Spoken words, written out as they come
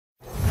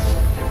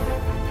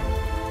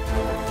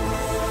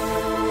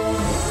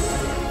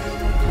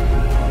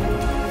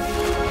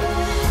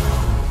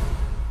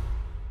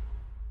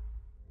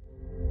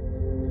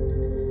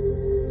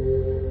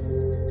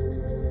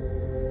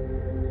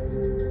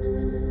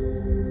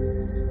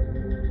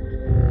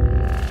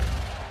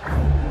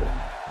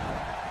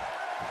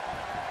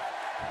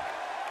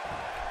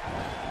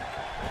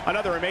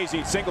Another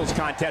amazing singles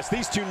contest.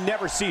 These two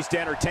never cease to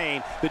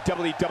entertain the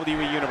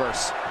WWE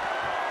Universe.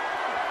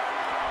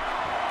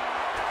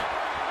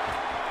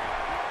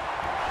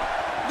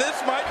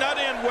 This might not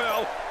end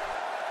well.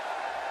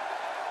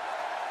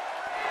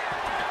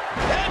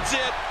 That's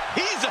it.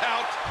 He's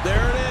out.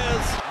 There it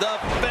is, the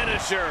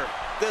finisher.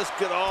 This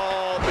could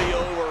all be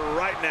over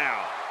right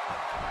now.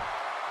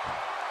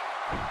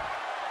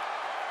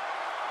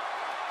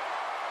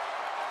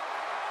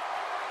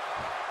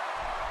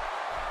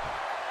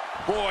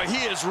 Boy,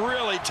 he is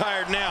really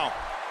tired now.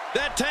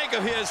 That tank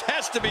of his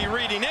has to be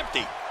reading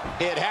empty.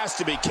 It has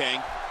to be,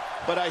 King.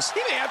 But he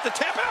may have to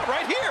tap out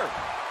right here.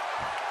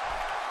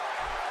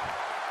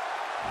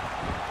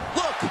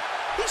 Look,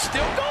 he's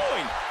still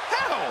going.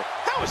 How?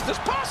 How is this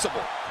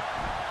possible?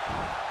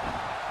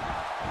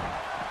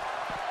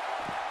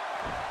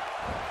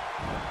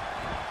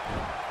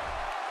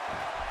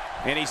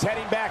 And he's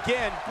heading back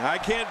in. I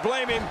can't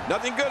blame him.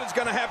 Nothing good is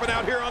going to happen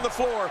out here on the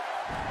floor.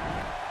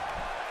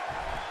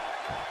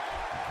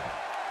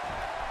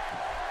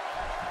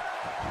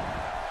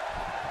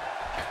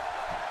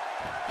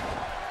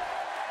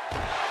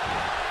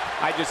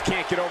 I just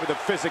can't get over the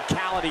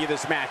physicality of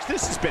this match.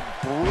 This has been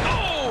brutal.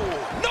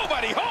 Oh,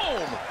 nobody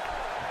home.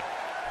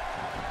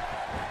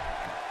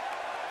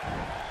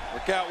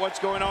 Look out what's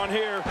going on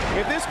here.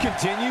 If this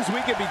continues,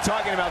 we could be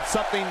talking about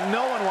something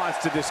no one wants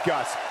to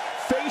discuss.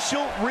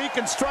 Facial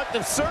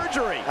reconstructive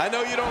surgery. I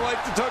know you don't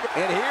like to talk.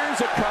 And here's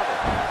a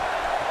cover.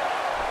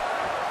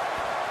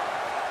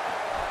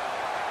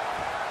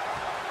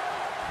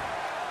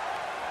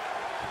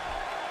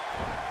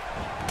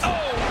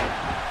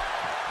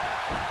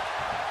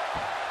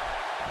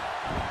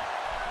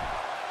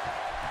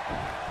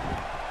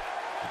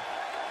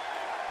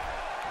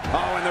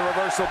 Oh, and the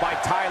reversal by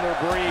Tyler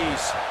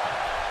Breeze.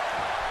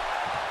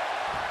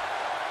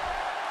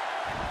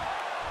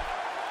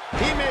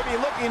 He may be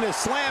looking to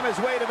slam his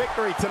way to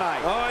victory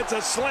tonight. Oh, it's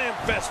a slam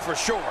fest for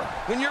sure.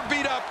 When you're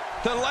beat up,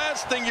 the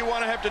last thing you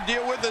want to have to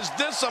deal with is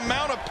this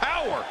amount of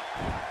power.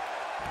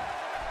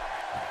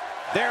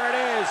 There it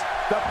is,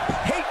 the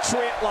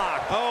Patriot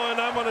Lock. Oh,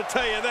 and I'm going to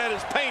tell you, that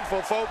is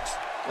painful, folks.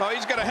 Oh,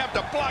 he's going to have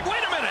to block.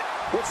 Wait a minute.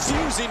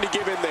 refusing to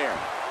give in there.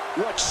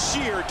 What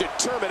sheer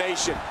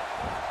determination.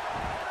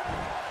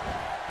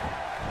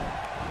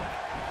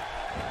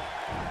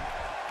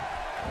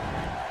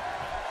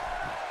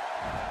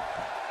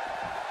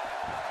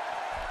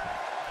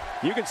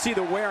 You can see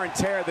the wear and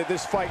tear that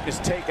this fight has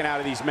taken out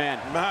of these men.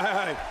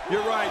 My,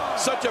 you're right.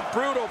 Such a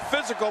brutal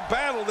physical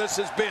battle this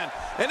has been.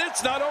 And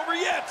it's not over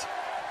yet.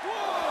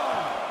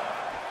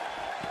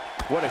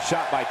 What a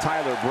shot by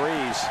Tyler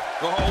Breeze.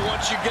 Oh,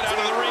 once you get out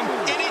of the ring,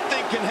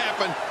 anything can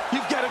happen.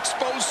 You've got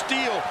exposed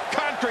steel,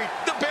 concrete,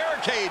 the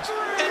barricades,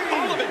 and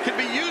all of it can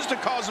be used to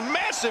cause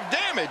massive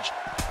damage.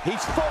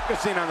 He's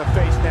focusing on the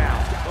face now.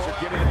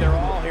 They're giving it their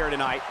all here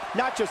tonight,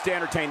 not just to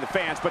entertain the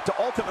fans, but to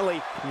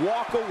ultimately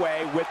walk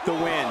away with the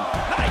win.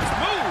 Nice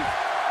move.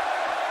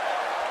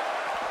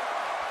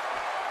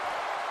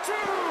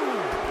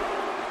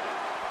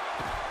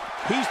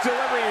 He's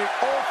delivering an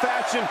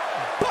old-fashioned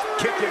butt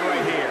kicking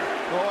right here.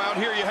 Oh, out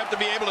here you have to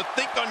be able to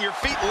think on your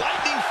feet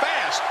lightning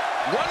fast.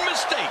 One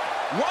mistake,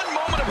 one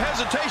moment of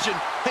hesitation,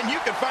 and you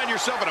can find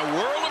yourself in a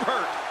world of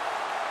hurt.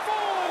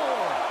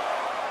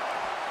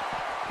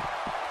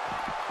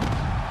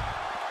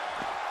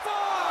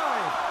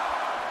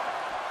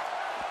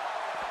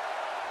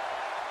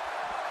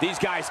 These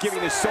guys giving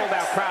this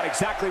sold-out crowd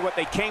exactly what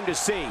they came to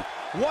see.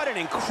 What an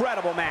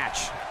incredible match.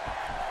 7.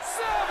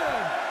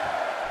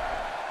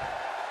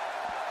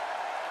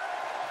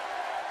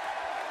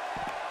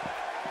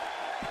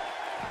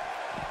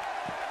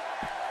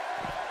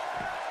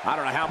 I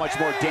don't know how much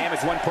more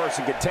damage one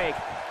person could take.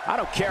 I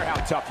don't care how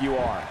tough you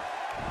are.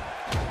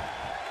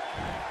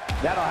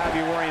 That'll have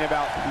you worrying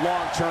about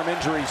long-term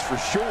injuries for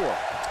sure.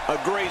 A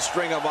great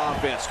string of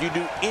offense. You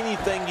do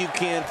anything you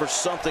can for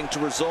something to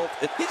result.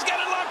 He's got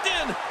it locked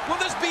in. Will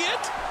this be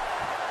it?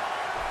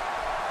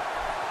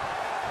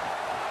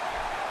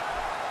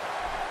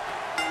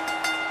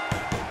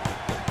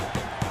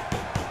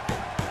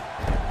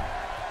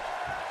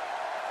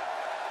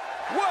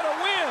 What a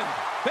win.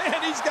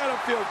 Man, he's got to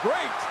feel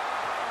great.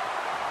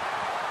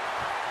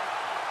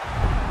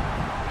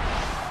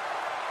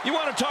 You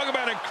want to talk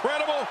about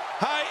incredible,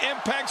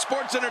 high-impact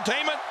sports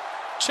entertainment?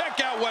 Check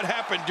out what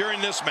happened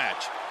during this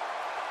match.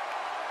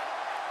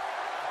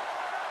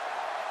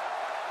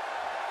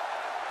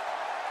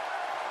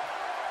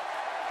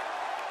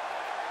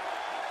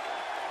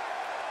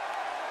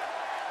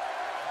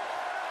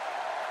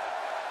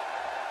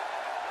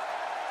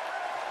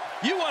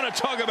 You want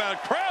to talk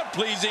about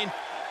crowd-pleasing?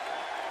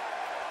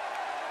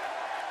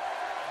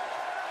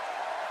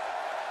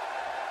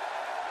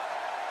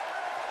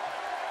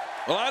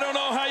 Well, I don't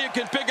know how you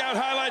can pick out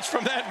highlights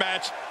from that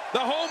match. The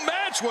whole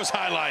match was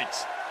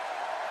highlights.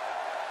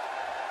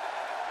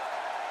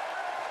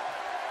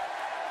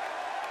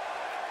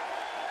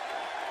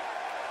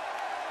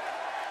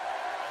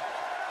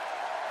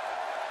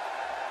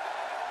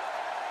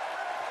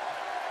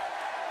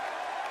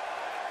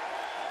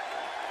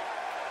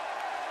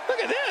 Look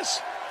at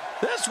this.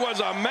 This was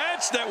a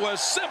match that was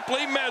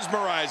simply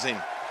mesmerizing.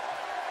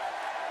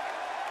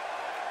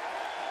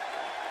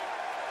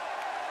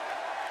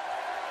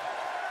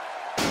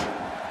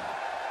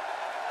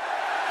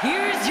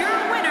 Here's your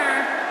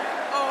winner,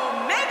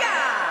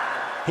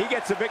 Omega. He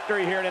gets a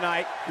victory here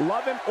tonight.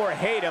 Love him or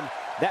hate him,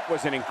 that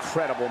was an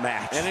incredible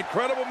match. An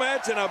incredible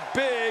match and a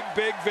big,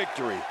 big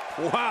victory.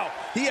 Wow,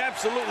 he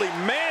absolutely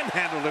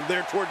manhandled him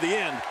there toward the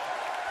end.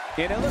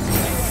 In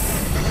illustrating